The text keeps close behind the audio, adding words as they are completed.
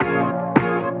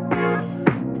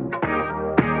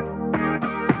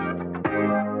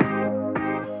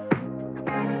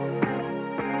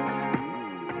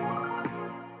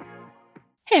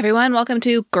Hey everyone, welcome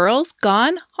to Girls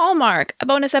Gone Hallmark, a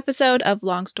bonus episode of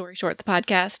Long Story Short, the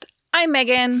podcast. I'm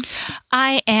Megan.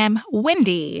 I am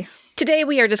Wendy. Today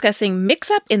we are discussing Mix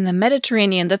Up in the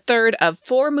Mediterranean, the third of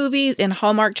 4 movies in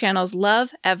Hallmark Channel's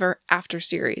Love Ever After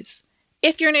series.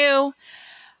 If you're new,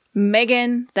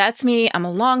 Megan, that's me. I'm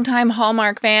a longtime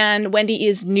Hallmark fan. Wendy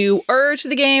is newer to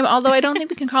the game, although I don't think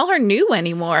we can call her new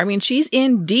anymore. I mean, she's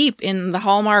in deep in the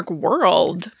Hallmark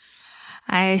world.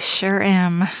 I sure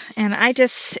am. And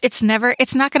it's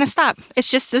not going to stop.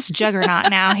 It's just this juggernaut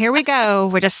now. Here we go.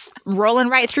 We're just rolling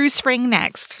right through spring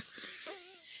next.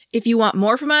 If you want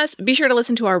more from us, be sure to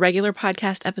listen to our regular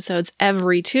podcast episodes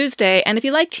every Tuesday. And if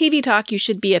you like TV talk, you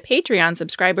should be a Patreon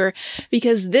subscriber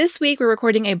because this week we're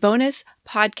recording a bonus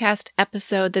podcast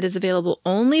episode that is available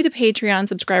only to Patreon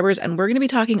subscribers. And we're going to be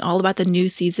talking all about the new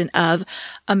season of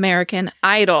American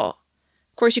Idol.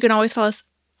 Of course, you can always follow us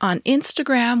on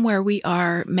Instagram, where we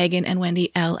are Megan and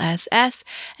Wendy LSS.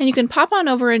 And you can pop on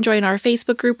over and join our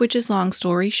Facebook group, which is Long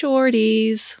Story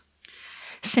Shorties.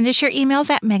 Send us your emails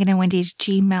at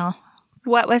meganandwendy@gmail.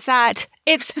 What was that?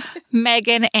 It's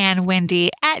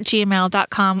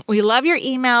meganandwendy@gmail.com. We love your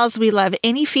emails. We love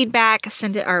any feedback.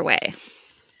 Send it our way.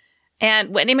 And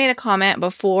Wendy made a comment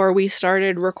before we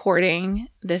started recording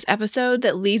this episode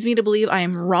that leads me to believe I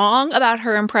am wrong about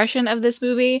her impression of this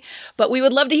movie. But we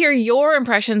would love to hear your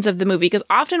impressions of the movie because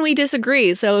often we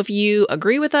disagree. So if you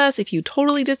agree with us, if you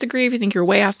totally disagree, if you think you're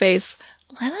way off base,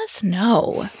 let us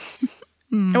know.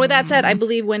 And with that said, I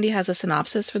believe Wendy has a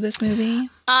synopsis for this movie.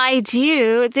 I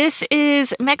do. This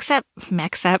is Mix Up.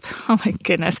 Oh my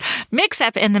goodness. Mix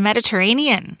Up in the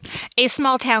Mediterranean. A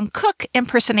small town cook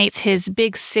impersonates his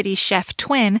big city chef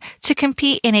twin to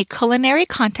compete in a culinary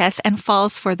contest and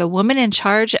falls for the woman in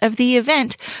charge of the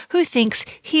event who thinks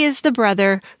he is the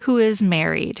brother who is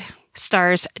married.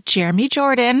 Stars Jeremy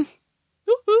Jordan.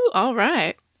 Woohoo, all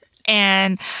right.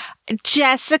 And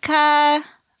Jessica.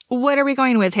 What are we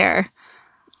going with here?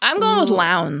 I'm going with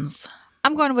Lowndes.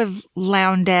 I'm going with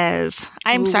Lowndes.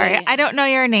 I'm sorry. I don't know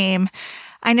your name.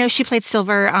 I know she played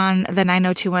Silver on the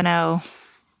 90210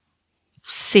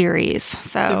 series.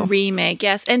 So the remake,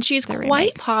 yes. And she's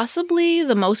quite possibly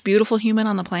the most beautiful human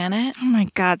on the planet. Oh my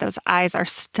God, those eyes are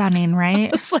stunning,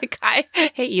 right? It's like, I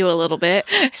hate you a little bit.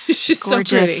 She's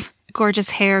gorgeous, so pretty. Gorgeous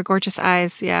hair, gorgeous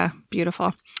eyes. Yeah,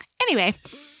 beautiful. Anyway.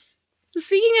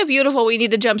 Speaking of beautiful, we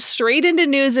need to jump straight into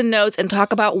news and notes and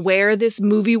talk about where this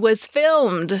movie was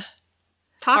filmed.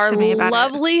 Talk to me about Our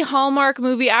lovely Hallmark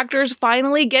movie actors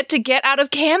finally get out of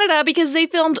Canada because they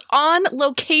filmed on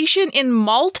location in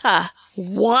Malta.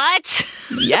 What?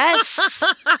 Yes.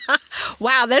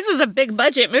 Wow, this is a big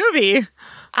budget movie.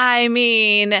 I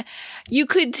mean, you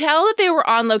could tell that they were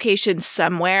on location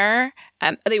somewhere.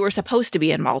 They were supposed to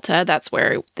be in Malta. That's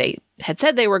where they had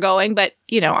said they were going, but,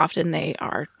 often they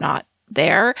are not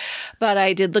there. But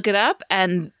I did look it up,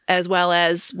 and as well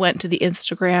as went to the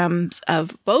Instagrams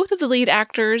of both of the lead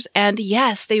actors. And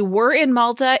yes, they were in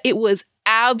Malta. It was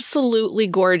absolutely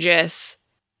gorgeous.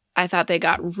 I thought they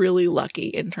got really lucky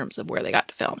in terms of where they got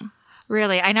to film.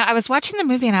 Really? I know. I was watching the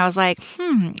movie and I was like,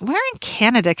 where in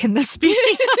Canada can this be?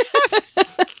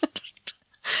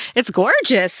 It's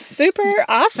gorgeous. Super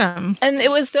awesome. And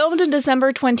it was filmed in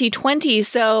December 2020,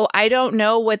 so I don't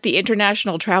know what the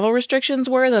international travel restrictions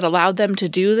were that allowed them to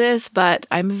do this, but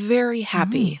I'm very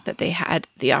happy that they had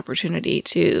the opportunity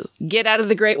to get out of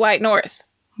the Great White North.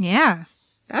 Yeah,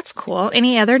 that's cool.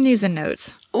 Any other news and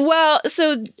notes? Well,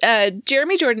 so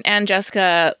Jeremy Jordan and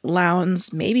Jessica Lowndes,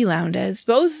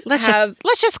 both let's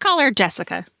just call her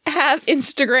Jessica. Have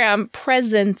Instagram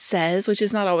presences, which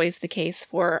is not always the case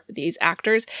for these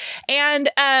actors. And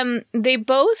they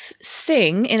both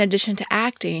sing in addition to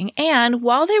acting. And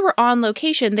while they were on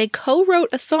location, they co-wrote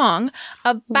a song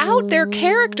about their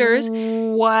characters.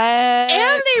 What?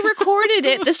 And they recorded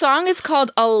it. The song is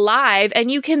called Alive,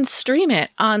 and you can stream it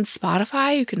on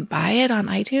Spotify. You can buy it on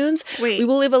iTunes. Wait. We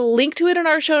will leave a link to it in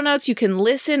our show notes. You can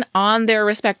listen on their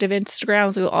respective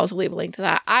Instagrams. We will also leave a link to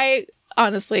that. I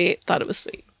honestly thought it was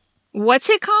sweet. What's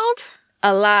it called?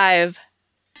 Alive.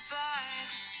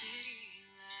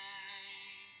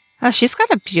 Oh, she's got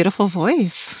a beautiful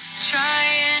voice.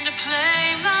 Trying to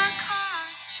play my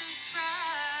cards just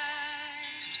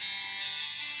right.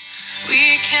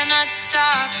 We cannot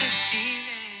stop this feeling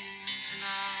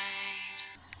tonight.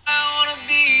 I want to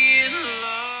be in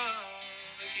love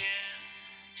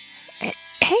again.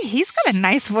 Hey, he's got a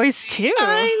nice voice too.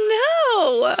 I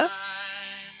know.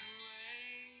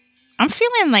 I'm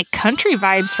feeling like country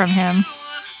vibes from him.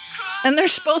 And they're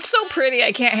both so pretty.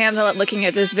 I can't handle it looking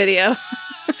at this video.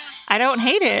 I don't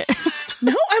hate it.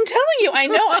 No, I'm telling you, I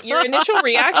know your initial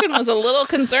reaction was a little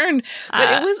concerned,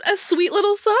 but it was a sweet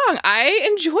little song. I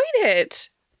enjoyed it.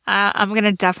 I'm going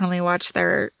to definitely watch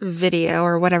their video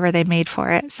or whatever they made for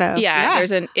it. So yeah,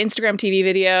 there's an Instagram TV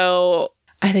video.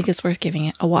 I think it's worth giving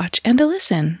it a watch and a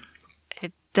listen.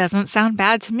 It doesn't sound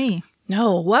bad to me.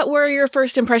 No. What were your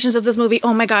first impressions of this movie?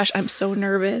 Oh my gosh, I'm so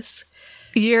nervous.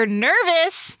 You're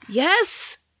nervous?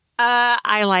 Yes.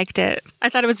 I liked it. I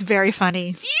thought it was very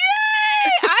funny. Yay!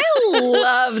 I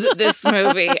loved this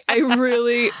movie. I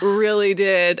really, really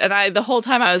did. And the whole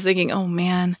time I was thinking, oh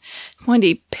man, if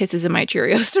Wendy pisses in my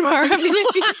Cheerios tomorrow, I'm going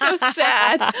to be so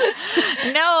sad.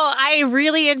 No, I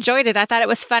really enjoyed it. I thought it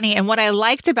was funny. And what I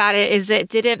liked about it is it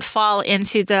didn't fall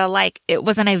into it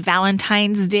wasn't a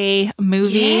Valentine's Day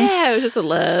movie. Yeah, it was just a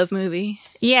love movie.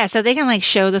 Yeah, so they can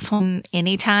show this one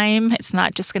anytime. It's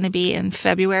not just going to be in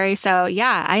February. So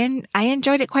yeah, I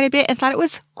enjoyed it quite a bit and thought it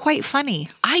was quite funny.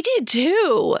 I did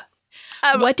too.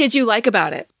 What did you like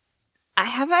about it? I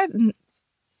have a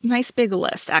nice big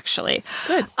list, actually.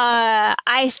 Good.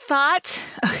 I thought,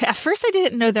 at first I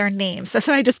didn't know their names.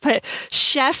 So I just put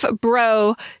Chef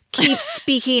Bro keeps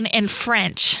speaking in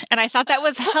French. And I thought that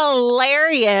was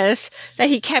hilarious that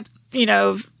he kept,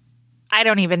 I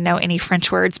don't even know any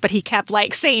French words, but he kept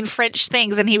saying French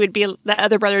things, and the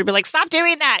other brother would be like, "Stop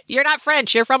doing that. You're not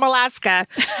French. You're from Alaska."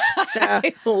 So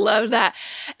I love that.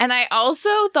 And I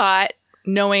also thought,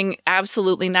 knowing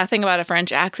absolutely nothing about a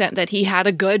French accent, that he had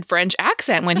a good French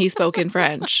accent when he spoke in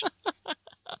French.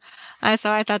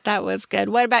 So I thought that was good.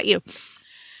 What about you?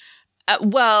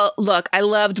 Well, look, I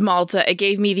loved Malta. It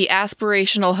gave me the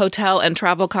aspirational hotel and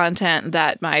travel content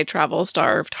that my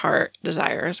travel-starved heart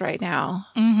desires right now.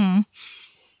 Mm-hmm.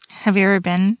 Have you ever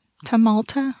been to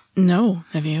Malta? No.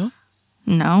 Have you?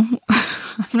 No.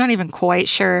 I'm not even quite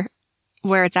sure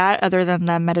where it's at other than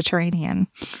the Mediterranean.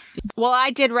 Well, I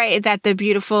did write that the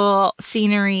beautiful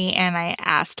scenery, and I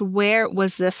asked, where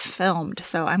was this filmed?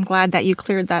 So I'm glad that you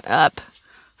cleared that up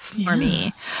for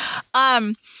me.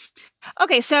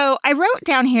 Okay, so I wrote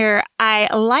down here, I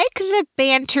like the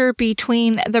banter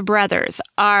between the brothers.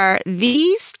 Are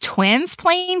these twins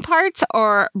playing parts,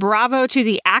 or bravo to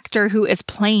the actor who is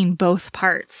playing both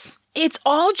parts? It's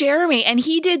all Jeremy, and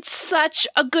he did such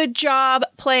a good job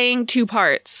playing two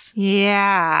parts.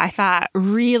 Yeah, I thought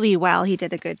really well he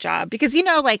did a good job. Because,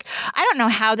 I don't know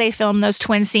how they filmed those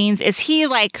twin scenes. Is he,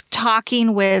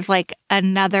 talking with,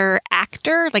 another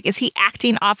actor? Is he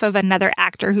acting off of another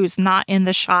actor who's not in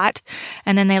the shot?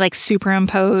 And then they,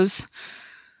 superimpose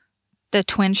the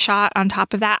twin shot on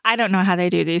top of that? I don't know how they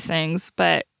do these things,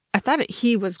 but I thought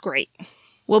he was great.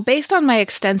 Well, based on my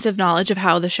extensive knowledge of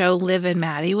how the show Liv and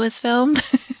Maddie was filmed,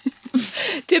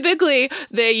 typically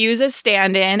they use a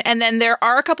stand-in, and then there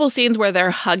are a couple scenes where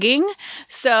they're hugging,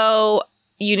 so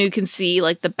you can see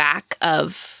the back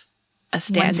of a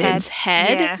stand-in's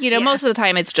head. Yeah, most of the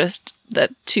time it's just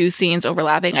the two scenes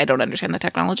overlapping. I don't understand the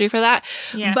technology for that.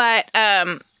 Yeah. But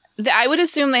I would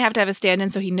assume they have to have a stand-in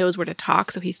so he knows where to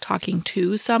talk, so he's talking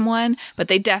to someone, but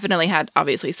they definitely had,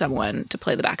 obviously, someone to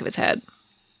play the back of his head.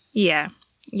 Yeah.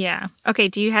 Yeah. Okay,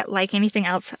 do you like anything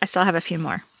else? I still have a few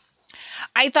more.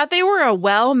 I thought they were a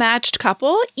well-matched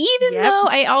couple, even though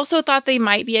I also thought they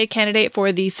might be a candidate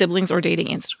for the siblings or dating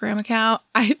Instagram account.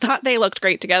 I thought they looked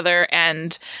great together,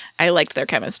 and I liked their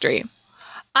chemistry.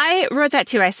 I wrote that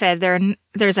too. I said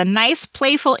there's a nice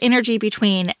playful energy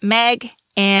between Meg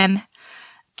and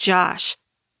Josh.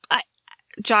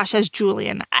 Josh as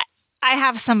Julian. I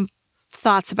have some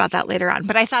thoughts about that later on,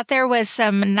 but I thought there was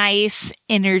some nice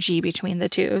energy between the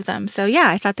two of them. So yeah,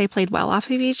 I thought they played well off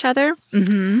of each other.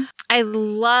 Mm-hmm. I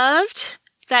loved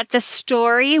that the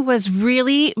story was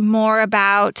really more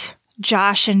about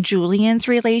Josh and Julian's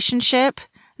relationship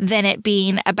than it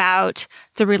being about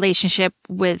the relationship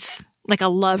with a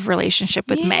love relationship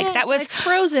with Meg. That was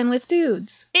Frozen with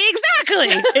dudes. Exactly.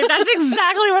 That's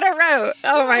exactly what I wrote.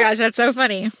 Oh my gosh, that's so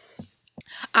funny.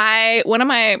 One of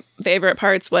my favorite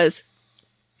parts was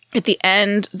at the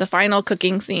end, the final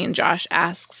cooking scene. Josh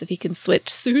asks if he can switch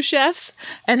sous chefs,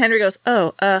 and Henry goes,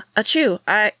 "Oh, achoo!"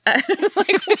 I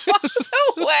walks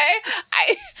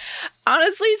away.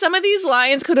 Honestly, some of these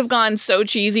lines could have gone so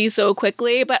cheesy so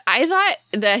quickly, but I thought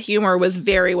the humor was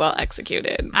very well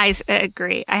executed. I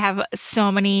agree. I have so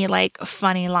many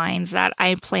funny lines that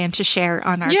I plan to share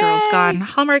on our Girls Gone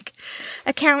Hallmark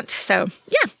account. So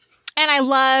yeah, and I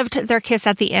loved their kiss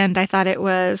at the end. I thought it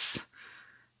was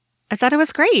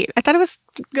great. I thought it was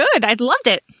good. I loved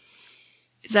it.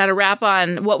 Is that a wrap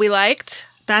on what we liked?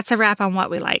 That's a wrap on what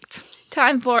we liked.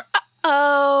 Time for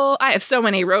I have so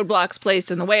many roadblocks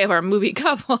placed in the way of our movie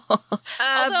couple.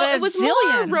 Although it was more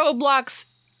roadblocks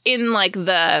in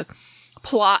the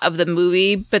plot of the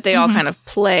movie, but they all kind of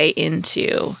play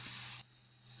into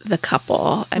the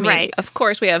couple. I mean, of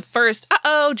course, we have first,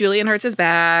 Julian hurts his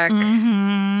back.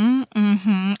 And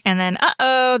then,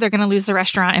 they're going to lose the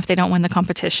restaurant if they don't win the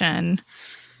competition.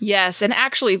 Yes, and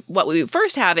actually what we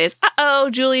first have is,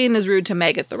 Julian is rude to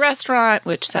Meg at the restaurant,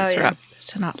 which sets her up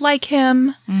to not like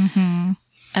him.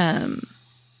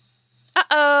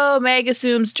 Meg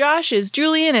assumes Josh is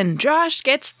Julian, and Josh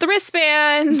gets the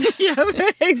wristband. Yeah,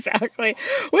 exactly.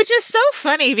 Which is so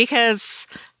funny because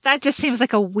that just seems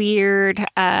like a weird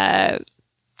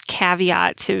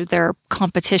caveat to their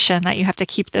competition that you have to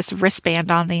keep this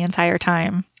wristband on the entire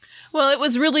time. Well, it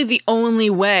was really the only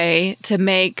way to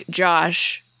make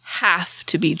Josh have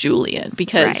to be Julian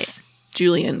because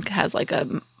Julian has like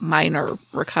a minor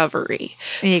recovery.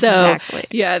 Exactly. So,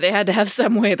 yeah, they had to have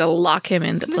some way to lock him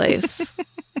into place.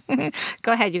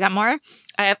 Go ahead. You got more?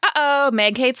 I have,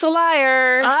 Meg hates a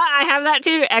liar. I have that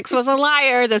too. X was a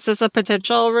liar. This is a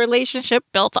potential relationship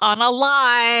built on a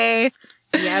lie.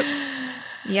 Yep.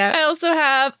 I also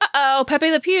have,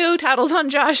 Pepe Le Pew tattles on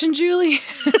Josh and Julie.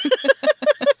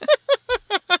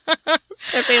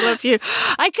 Pepe Le Pew.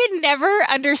 I could never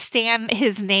understand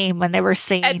his name when they were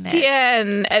saying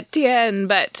Etienne,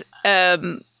 but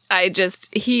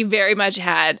he very much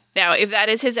had. Now, if that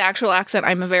is his actual accent,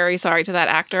 I'm very sorry to that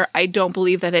actor. I don't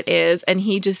believe that it is. And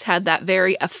he just had that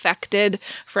very affected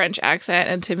French accent.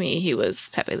 And to me, he was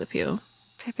Pepe Le Pew.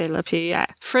 Pepe Le Pew, yeah.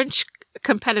 French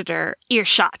competitor,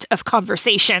 earshot of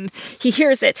conversation. He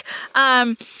hears it.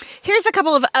 Here's a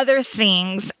couple of other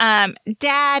things.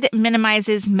 Dad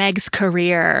minimizes Meg's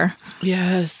career.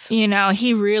 Yes. You know,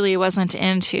 he really wasn't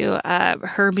into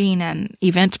her being an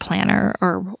event planner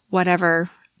or whatever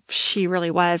she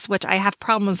really was, which I have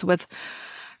problems with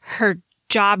her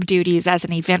job duties as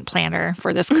an event planner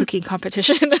for this cooking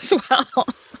competition as well.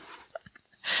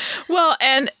 Well,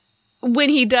 and when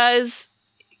he does,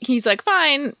 he's like,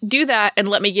 fine, do that and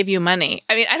let me give you money.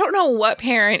 I mean, I don't know what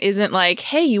parent isn't like,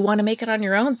 hey, you want to make it on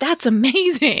your own? That's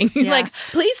amazing. Yeah. Like,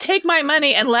 please take my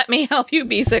money and let me help you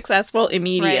be successful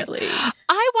immediately. Right.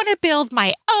 I want to build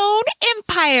my own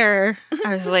empire.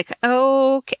 I was like,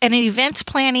 okay, an event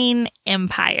planning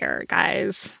empire,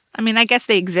 guys. I mean, I guess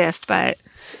they exist, but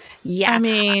yeah. I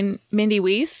mean, Mindy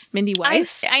Weiss.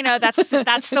 I know, that's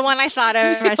the one I thought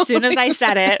of as soon as I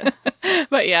said it.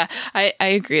 But yeah, I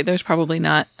agree. There's probably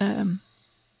not,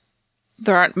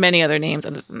 there aren't many other names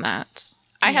other than that.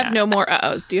 I have no more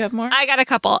uh-ohs. Do you have more? I got a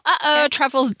couple.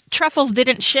 Truffles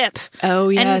didn't ship. Oh,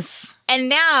 yes. And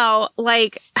now,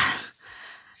 like,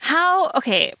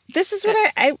 this is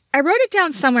what I wrote it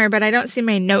down somewhere, but I don't see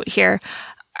my note here.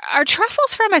 Are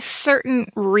truffles from a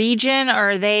certain region,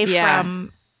 or are they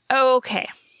from... Okay.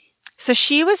 So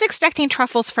she was expecting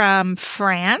truffles from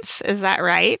France. Is that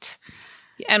right?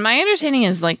 And my understanding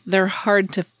is, like, they're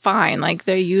hard to find. Like,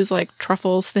 they use, like,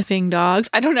 truffle sniffing dogs.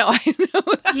 I don't know. I know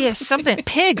that's something.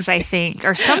 Pigs, I think,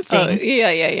 or something. Oh,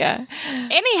 yeah.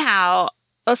 Anyhow,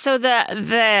 so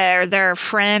their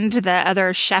friend, the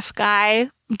other chef guy,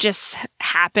 just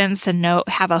happens to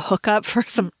have a hookup for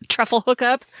some truffle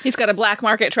hookup. He's got a black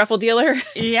market truffle dealer.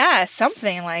 Yeah,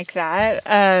 something like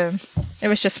that. It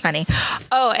was just funny.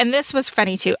 Oh, and this was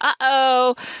funny too.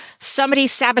 Somebody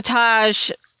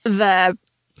sabotaged the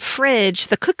fridge,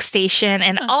 the cook station,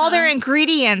 and all their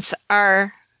ingredients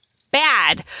are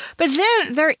bad. But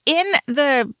then they're in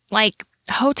the, like,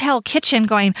 hotel kitchen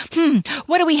going,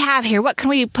 what do we have here? What can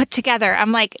we put together?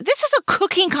 I'm like, this is a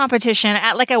cooking competition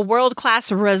at like a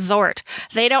world-class resort.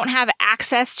 They don't have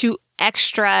access to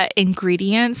extra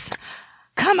ingredients.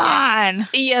 Come on.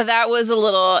 Yeah, that was a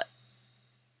little...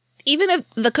 Even if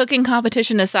the cooking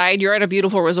competition aside, you're at a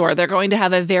beautiful resort. They're going to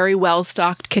have a very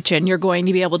well-stocked kitchen. You're going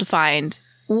to be able to find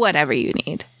whatever you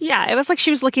need. Yeah, it was like she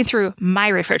was looking through my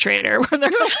refrigerator. When they're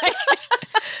like,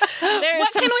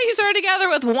 what can we throw together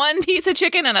with one piece of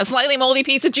chicken and a slightly moldy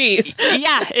piece of cheese?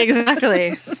 Yeah,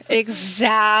 exactly.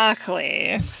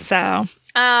 Exactly. So,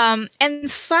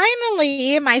 and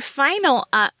finally, my final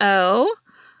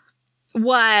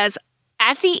was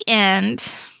at the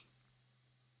end,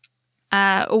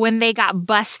 when they got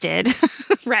busted,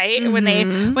 right?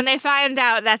 Mm-hmm. When they find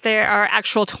out that there are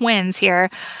actual twins here,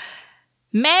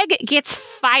 Meg gets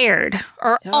fired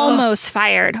or almost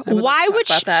fired. Why would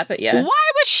she? That, but yeah.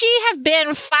 Why would she have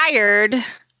been fired?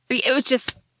 It was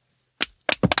just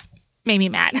made me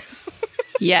mad.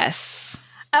 Yes.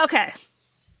 Okay.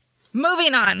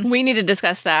 Moving on. We need to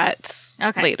discuss that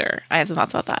later. I have some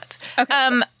thoughts about that.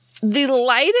 Okay. The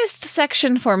lightest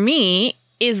section for me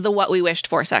is the what we wished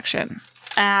for section.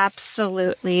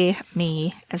 Absolutely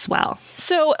me as well.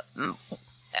 So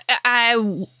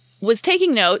I was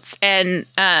taking notes and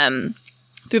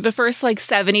through the first like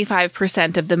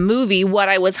 75% of the movie, what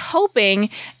I was hoping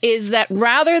is that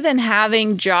rather than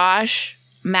having Josh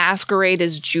masquerade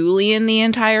as Julian the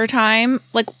entire time,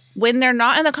 like when they're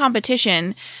not in the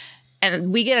competition,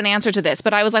 and we get an answer to this,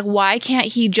 but I was like, why can't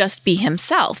he just be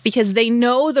himself? Because they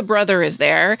know the brother is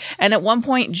there. And at one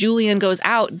point, Julian goes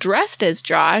out dressed as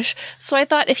Josh. So I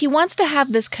thought, if he wants to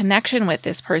have this connection with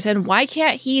this person, why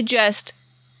can't he just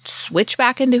switch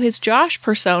back into his Josh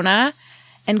persona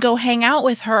and go hang out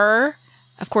with her?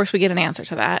 Of course, we get an answer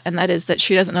to that. And that is that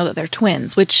she doesn't know that they're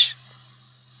twins, which,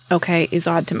 okay, is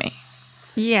odd to me.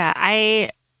 Yeah, I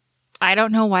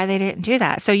don't know why they didn't do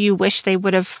that. So you wish they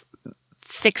would have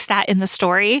fixed that in the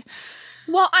story?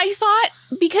 Well, I thought,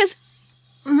 because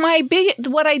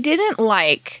what I didn't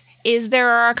like is there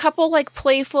are a couple like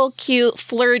playful, cute,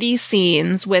 flirty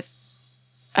scenes with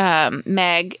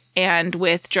Meg and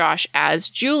with Josh as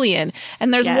Julian.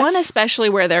 And there's one especially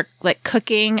where they're like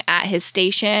cooking at his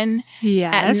station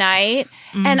at night.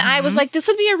 Mm-hmm. And I was like, this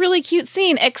would be a really cute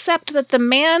scene, except that the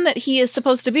man that he is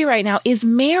supposed to be right now is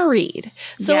married.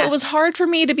 So it was hard for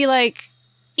me to be like,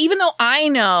 even though I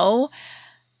know,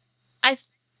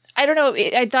 I don't know,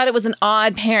 I thought it was an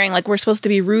odd pairing. Like, we're supposed to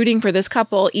be rooting for this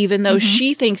couple, even though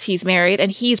she thinks he's married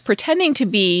and he's pretending to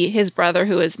be his brother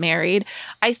who is married.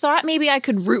 I thought maybe I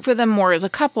could root for them more as a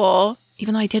couple,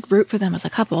 even though I did root for them as a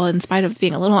couple in spite of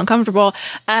being a little uncomfortable.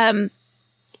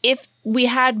 If we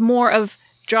had more of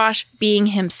Josh being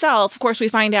himself. Of course, we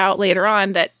find out later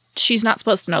on that she's not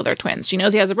supposed to know they're twins. She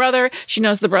knows he has a brother. She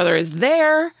knows the brother is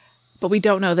there, but we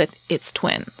don't know that it's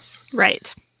twins.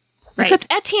 Right. Except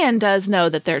Etienne does know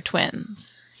that they're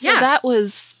twins. So that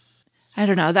was, I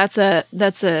don't know, that's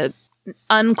a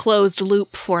unclosed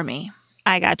loop for me.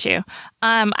 I got you.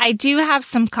 I do have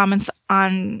some comments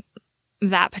on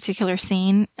that particular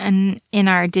scene and in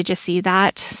our Did You See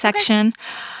That section.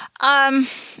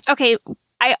 Okay,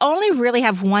 I only really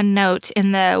have one note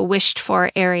in the wished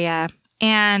for area,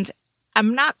 and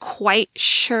I'm not quite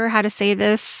sure how to say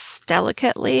this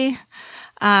delicately.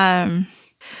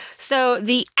 So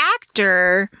the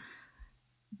actor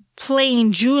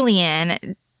playing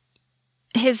Julian,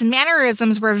 his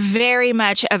mannerisms were very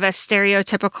much of a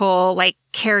stereotypical, like,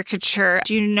 caricature.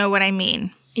 Do you know what I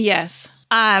mean? Yes.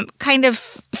 Kind of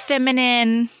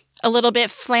feminine, a little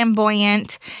bit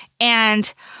flamboyant.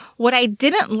 And what I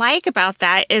didn't like about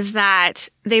that is that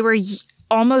they were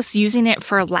almost using it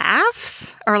for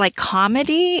laughs or like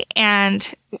comedy,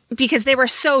 and because they were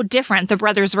so different, the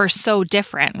brothers were so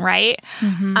different, right?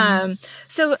 Mm-hmm.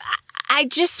 So I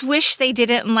just wish they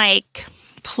didn't like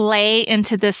play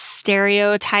into this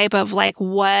stereotype of like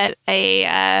what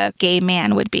a gay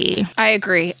man would be. I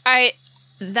agree. I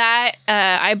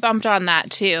bumped on that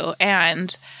too,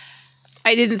 and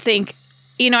I didn't think,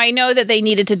 I know that they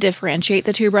needed to differentiate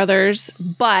the two brothers,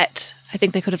 but I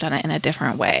think they could have done it in a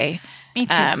different way. Me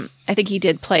too. I think he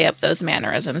did play up those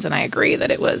mannerisms, and I agree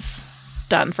that it was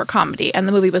done for comedy, and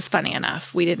the movie was funny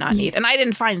enough. We did not need, and I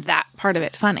didn't find that part of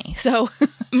it funny. So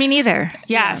me neither.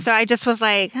 Yeah. So I just was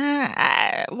like,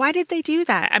 why did they do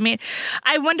that? I mean,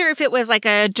 I wonder if it was like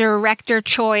a director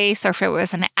choice or if it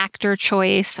was an actor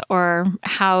choice or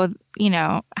how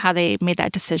they made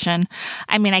that decision.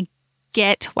 I mean, I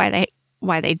get why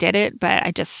they did it, but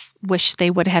I just wish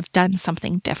they would have done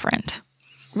something different.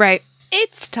 Right.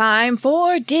 It's time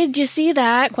for Did You See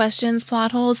That? Questions,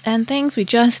 plot holes, and things we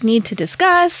just need to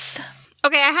discuss.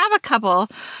 Okay, I have a couple.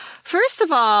 First of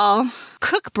all,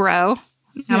 Cook Bro.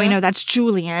 Now we know that's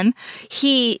Julian.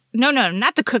 No,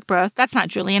 not the Cook Bro. That's not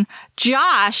Julian.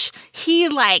 Josh, he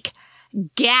like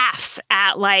gaffs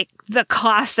at like the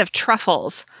cost of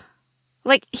truffles.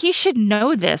 Like, he should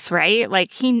know this, right?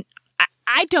 Like,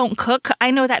 I don't cook.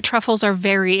 I know that truffles are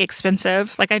very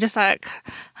expensive. Like, I just thought,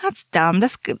 that's dumb.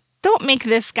 Don't make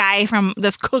this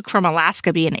cook from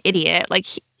Alaska be an idiot. Like,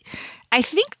 I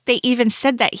think they even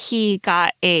said that he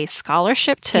got a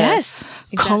scholarship to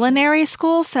culinary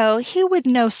school, so he would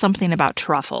know something about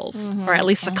truffles, or at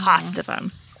least the cost of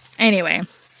them. Anyway,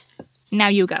 now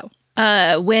you go.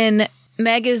 When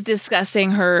Meg is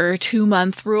discussing her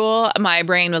 2-month rule, my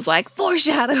brain was like,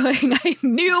 foreshadowing. I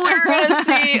knew we were going to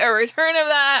see a return of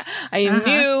that. I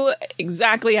knew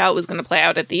exactly how it was going to play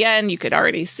out at the end. You could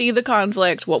already see the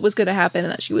conflict, what was going to happen,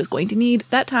 and that she was going to need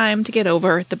that time to get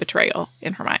over the betrayal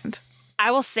in her mind.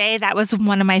 I will say that was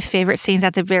one of my favorite scenes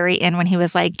at the very end when he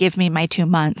was like, give me my 2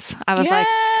 months. I was like,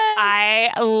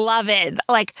 I love it.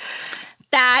 Like,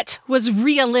 that was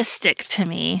realistic to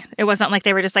me. It wasn't like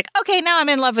they were just like, okay, now I'm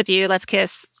in love with you. Let's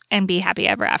kiss and be happy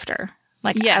ever after.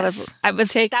 Like, yes. that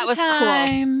was cool.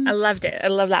 I loved it. I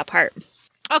love that part.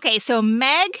 Okay, so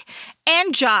Meg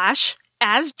and Josh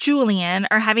as Julian,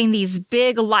 are having these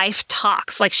big life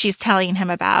talks, like she's telling him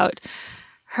about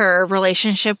her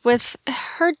relationship with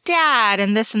her dad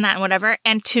and this and that and whatever.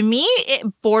 And to me, it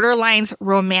borderlines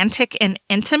romantic and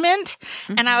intimate.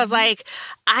 Mm-hmm. And I was like,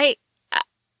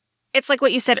 it's like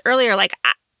what you said earlier, like,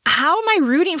 how am I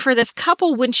rooting for this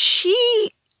couple when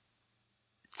she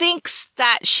thinks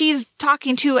that she's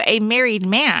talking to a married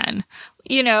man?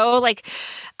 You know, like,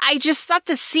 I just thought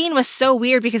the scene was so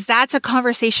weird because that's a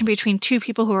conversation between two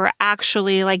people who are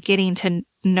actually like getting to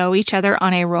know each other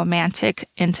on a romantic,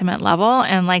 intimate level.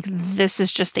 And like, this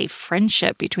is just a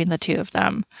friendship between the two of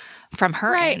them from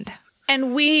her end.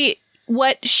 And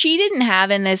what she didn't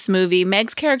have in this movie,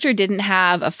 Meg's character didn't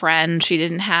have a friend. She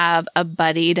didn't have a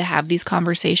buddy to have these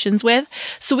conversations with.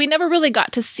 So we never really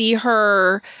got to see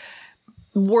her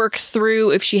work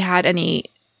through if she had any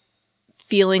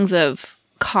feelings of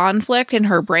conflict in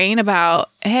her brain about,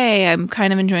 hey, I'm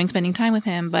kind of enjoying spending time with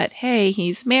him, but hey,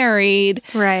 he's married.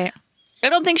 Right. I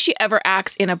don't think she ever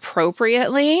acts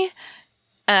inappropriately,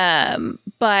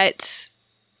 but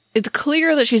it's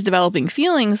clear that she's developing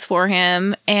feelings for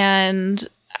him, and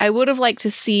I would have liked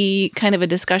to see kind of a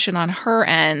discussion on her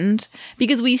end,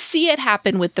 because we see it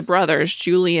happen with the brothers.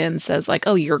 Julian says like,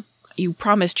 oh, you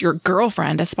promised your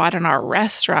girlfriend a spot in our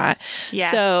restaurant. Yeah.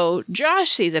 So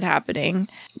Josh sees it happening,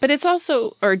 but it's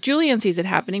also, or Julian sees it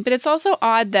happening, but it's also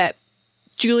odd that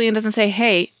Julian doesn't say,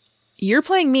 hey, you're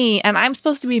playing me and I'm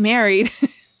supposed to be married.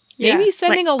 Maybe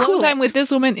spending alone time with this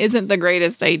woman isn't the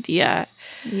greatest idea.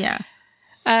 Yeah.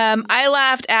 I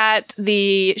laughed at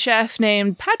the chef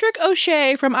named Patrick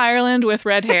O'Shea from Ireland with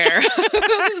red hair.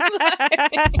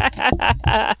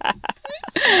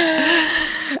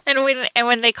 And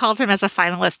when they called him as a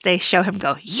finalist, they show him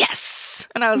go, yes!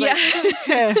 And I was like,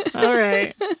 okay, all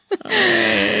right.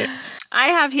 I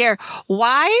have here,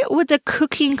 why would the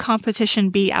cooking competition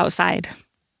be outside?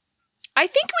 I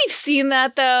think we've seen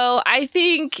that though. I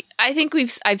think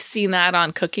I've seen that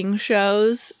on cooking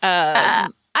shows.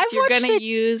 You're going to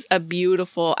use a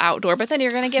beautiful outdoor, but then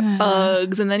you're going to get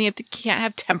bugs, and then you can't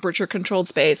have temperature controlled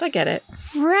space. I get it.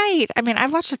 Right. I mean,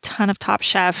 I've watched a ton of Top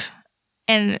Chef,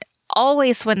 and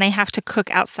always when they have to cook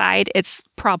outside, it's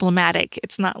problematic.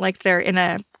 It's not like they're in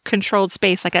a controlled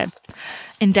space like a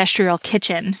industrial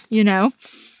kitchen, you know?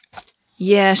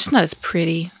 Yeah, she's not as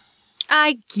pretty.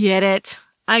 I get it.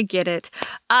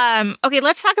 Okay,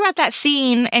 let's talk about that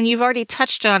scene, and you've already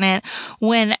touched on it,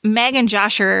 when Meg and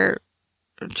Josh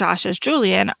as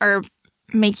Julian are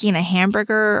making a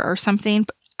hamburger or something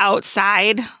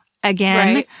outside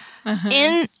again. Right. Uh-huh.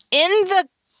 In the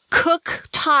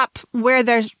cooktop where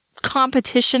there's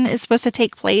competition is supposed to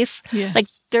take place. Yeah. Like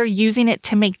they're using it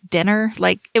to make dinner.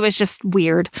 Like it was just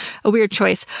weird. A weird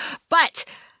choice. But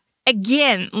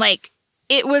again, like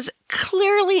it was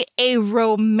clearly a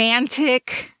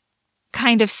romantic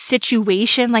kind of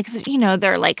situation. Like, you know,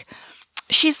 they're like,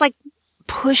 she's like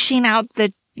pushing out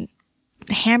the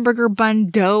hamburger bun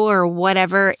dough or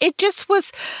whatever. It just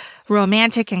was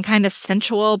romantic and kind of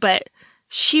sensual, but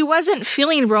she wasn't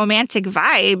feeling romantic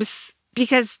vibes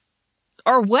because,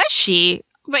 or was she?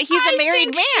 But he's a married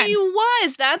man. She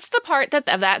was. That's the part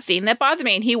of that scene that bothered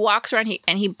me. And he walks around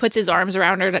and he puts his arms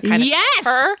around her to kind of kiss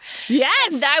her.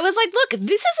 Yes. And I was like, look,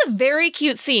 this is a very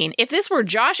cute scene. If this were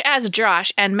Josh as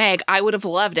Josh and Meg, I would have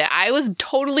loved it. I was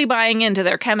totally buying into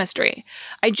their chemistry.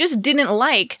 I just didn't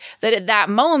like that at that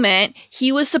moment,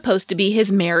 he was supposed to be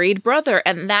his married brother.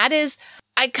 And that is...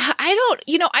 I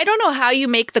don't know how you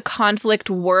make the conflict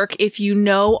work if you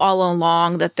know all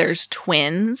along that there's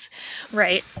twins.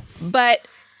 Right. But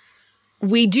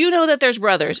we do know that there's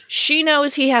brothers. She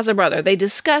knows he has a brother. They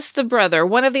discuss the brother.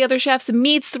 One of the other chefs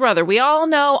meets the brother. We all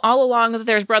know all along that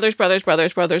there's brothers.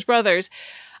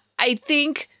 I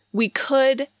think we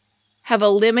could have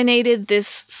eliminated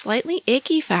this slightly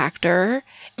icky factor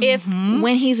if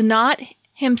when he's not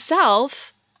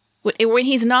himself, when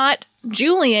he's not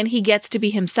Julian, he gets to be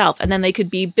himself, and then they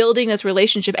could be building this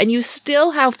relationship, and you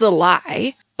still have the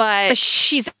lie, but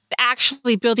she's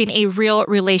actually building a real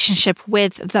relationship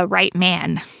with the right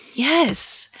man.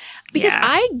 Yes. Because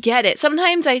I get it.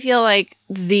 Sometimes I feel like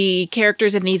the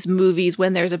characters in these movies,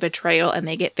 when there's a betrayal and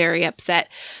they get very upset,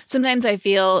 sometimes I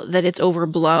feel that it's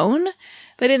overblown.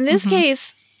 But in this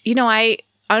case, you know, I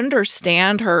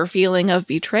understand her feeling of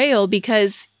betrayal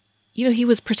because you know, he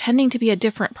was pretending to be a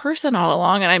different person all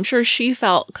along. And I'm sure she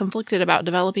felt conflicted about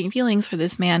developing feelings for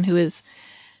this man who is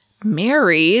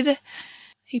married.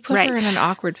 He put her in an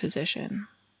awkward position.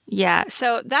 Yeah.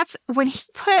 So that's when he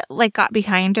got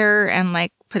behind her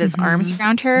and put his arms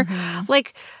around her.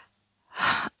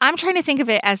 I'm trying to think of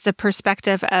it as the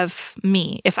perspective of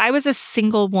me. If I was a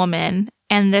single woman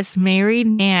and this married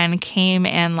man came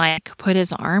and like put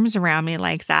his arms around me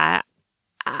like that,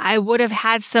 I would have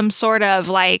had some sort of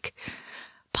like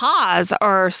pause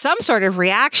or some sort of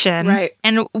reaction. Right.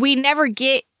 And we never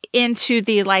get into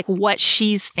the like what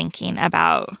she's thinking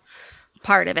about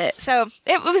part of it. So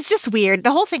it was just weird.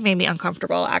 The whole thing made me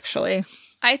uncomfortable, actually.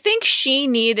 I think she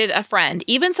needed a friend,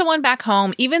 even someone back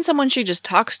home, even someone she just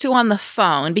talks to on the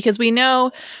phone, because we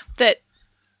know that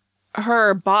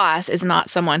her boss is not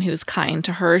someone who's kind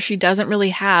to her. She doesn't really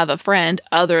have a friend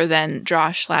other than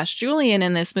Josh/Julian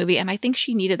in this movie. And I think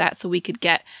she needed that so we could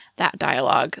get that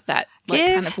dialogue, that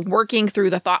like kind of working through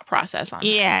the thought process on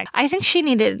Yeah. I think she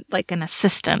needed like an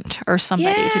assistant or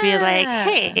somebody to be like,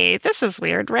 hey, this is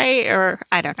weird, right? Or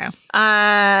I don't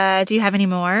know. Do you have any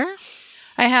more?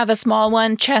 I have a small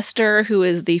one. Chester, who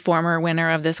is the former winner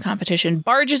of this competition,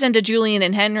 barges into Julian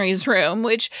and Henry's room,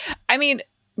 which, I mean,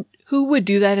 who would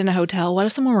do that in a hotel? What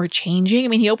if someone were changing? I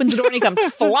mean, he opens the door and he comes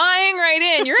flying right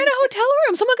in. You're in a hotel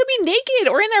room. Someone could be naked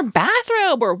or in their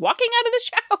bathrobe or walking out of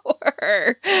the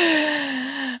shower.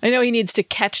 I know he needs to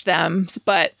catch them,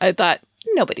 but I thought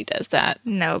nobody does that.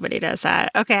 Nobody does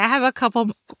that. Okay, I have a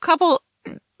couple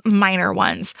minor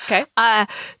ones. Okay.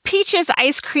 Peaches,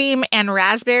 ice cream, and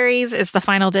raspberries is the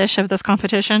final dish of this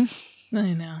competition.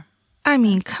 I know. I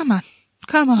mean, come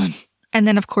on. And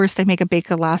then, of course, they make a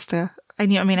baked Alaska. I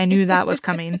knew that was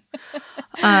coming.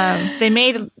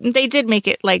 They did make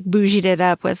it like bougied it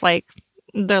up with like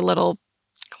their little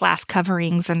glass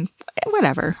coverings and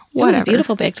whatever. It was a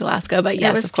beautiful baked Alaska, but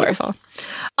yes, of course. Beautiful.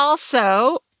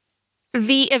 Also,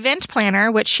 the event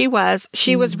planner, which she was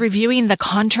reviewing the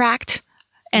contract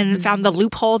and found the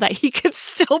loophole that he could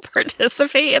still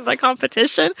participate in the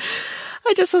competition.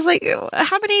 I just was like,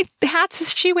 how many hats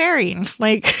is she wearing?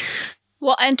 Like,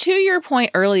 well, and to your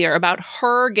point earlier about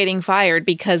her getting fired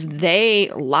because they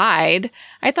lied,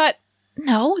 I thought,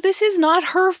 no, this is not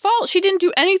her fault. She didn't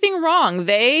do anything wrong.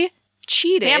 They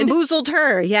cheated. Bamboozled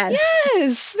her, yes.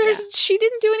 Yes, she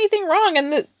didn't do anything wrong,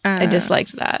 and I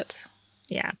disliked that.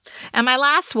 Yeah. And my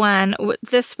last one,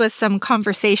 this was some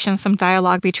conversation, some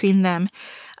dialogue between them.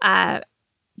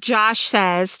 Josh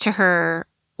says to her,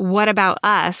 what about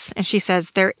us? And she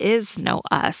says, there is no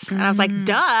us. And I was like,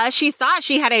 duh. She thought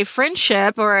she had a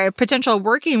friendship or a potential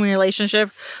working relationship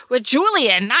with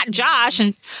Julian, not Josh.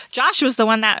 And Josh was the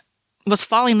one that was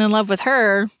falling in love with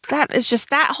her. That is just,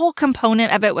 that whole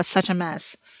component of it was such a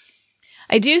mess.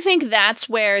 I do think that's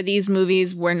where these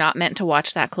movies were not meant to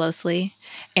watch that closely.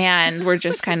 And we're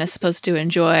just kind of supposed to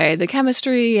enjoy the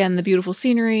chemistry and the beautiful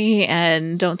scenery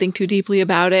and don't think too deeply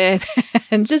about it.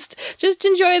 And just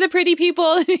enjoy the pretty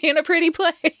people in a pretty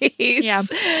place. Yeah.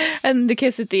 And the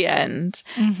kiss at the end.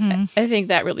 Mm-hmm. I think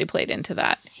that really played into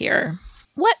that here.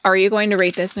 What are you going to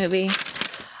rate this movie?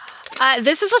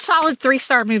 This is a solid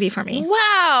 3-star movie for me.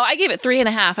 Wow. I gave it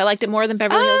 3.5. I liked it more than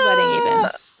Beverly Hills Wedding even.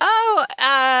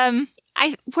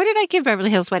 What did I give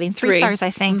Beverly Hills Wedding? 3 stars, I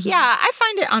think. Mm-hmm. Yeah, I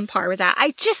find it on par with that.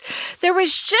 There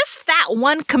was just that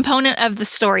one component of the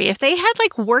story. If they had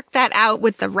like worked that out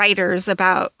with the writers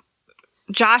about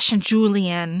Josh and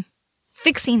Julian,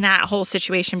 fixing that whole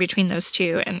situation between those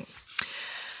two, and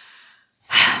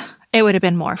it would have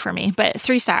been more for me. But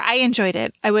 3-star, I enjoyed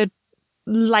it. I would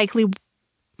likely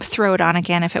throw it on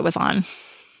again if it was on.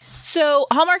 So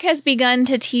Hallmark has begun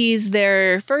to tease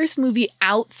their first movie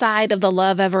outside of the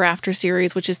Love Ever After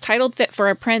series, which is titled Fit for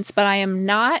a Prince, but I am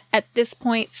not at this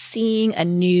point seeing a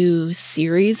new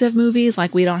series of movies.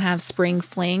 Like, we don't have Spring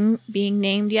Fling being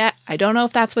named yet. I don't know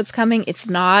if that's what's coming. It's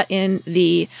not in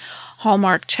the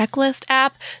Hallmark checklist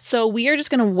app. So we are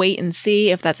just going to wait and see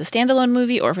if that's a standalone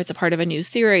movie or if it's a part of a new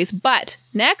series. But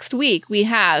next week we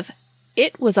have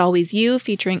It Was Always You,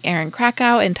 featuring Aaron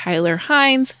Krakow and Tyler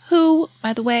Hines, who,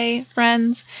 by the way,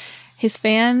 friends, his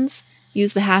fans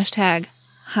use the hashtag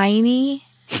Heiny,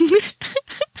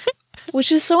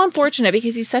 which is so unfortunate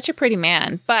because he's such a pretty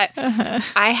man. But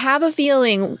I have a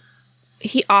feeling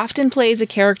he often plays a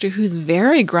character who's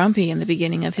very grumpy in the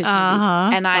beginning of his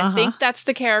movies. And I think that's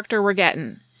the character we're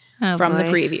getting from the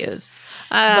previews.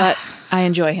 But I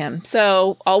enjoy him.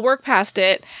 So I'll work past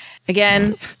it.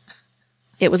 Again,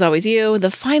 It Was Always You, the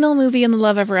final movie in the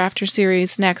Love Ever After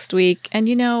series next week. And,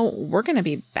 we're going to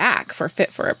be back for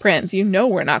Fit for a Prince.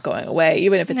 We're not going away,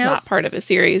 even if it's not part of a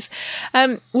series.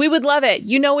 We would love it.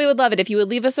 We would love it if you would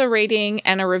leave us a rating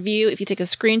and a review. If you take a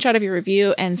screenshot of your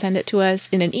review and send it to us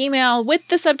in an email with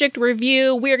the subject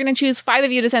review, we are going to choose 5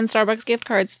 of you to send Starbucks gift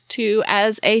cards to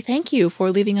as a thank you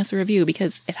for leaving us a review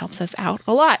because it helps us out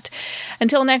a lot.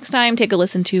 Until next time, take a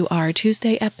listen to our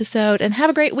Tuesday episode and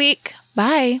have a great week.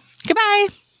 Bye. Goodbye.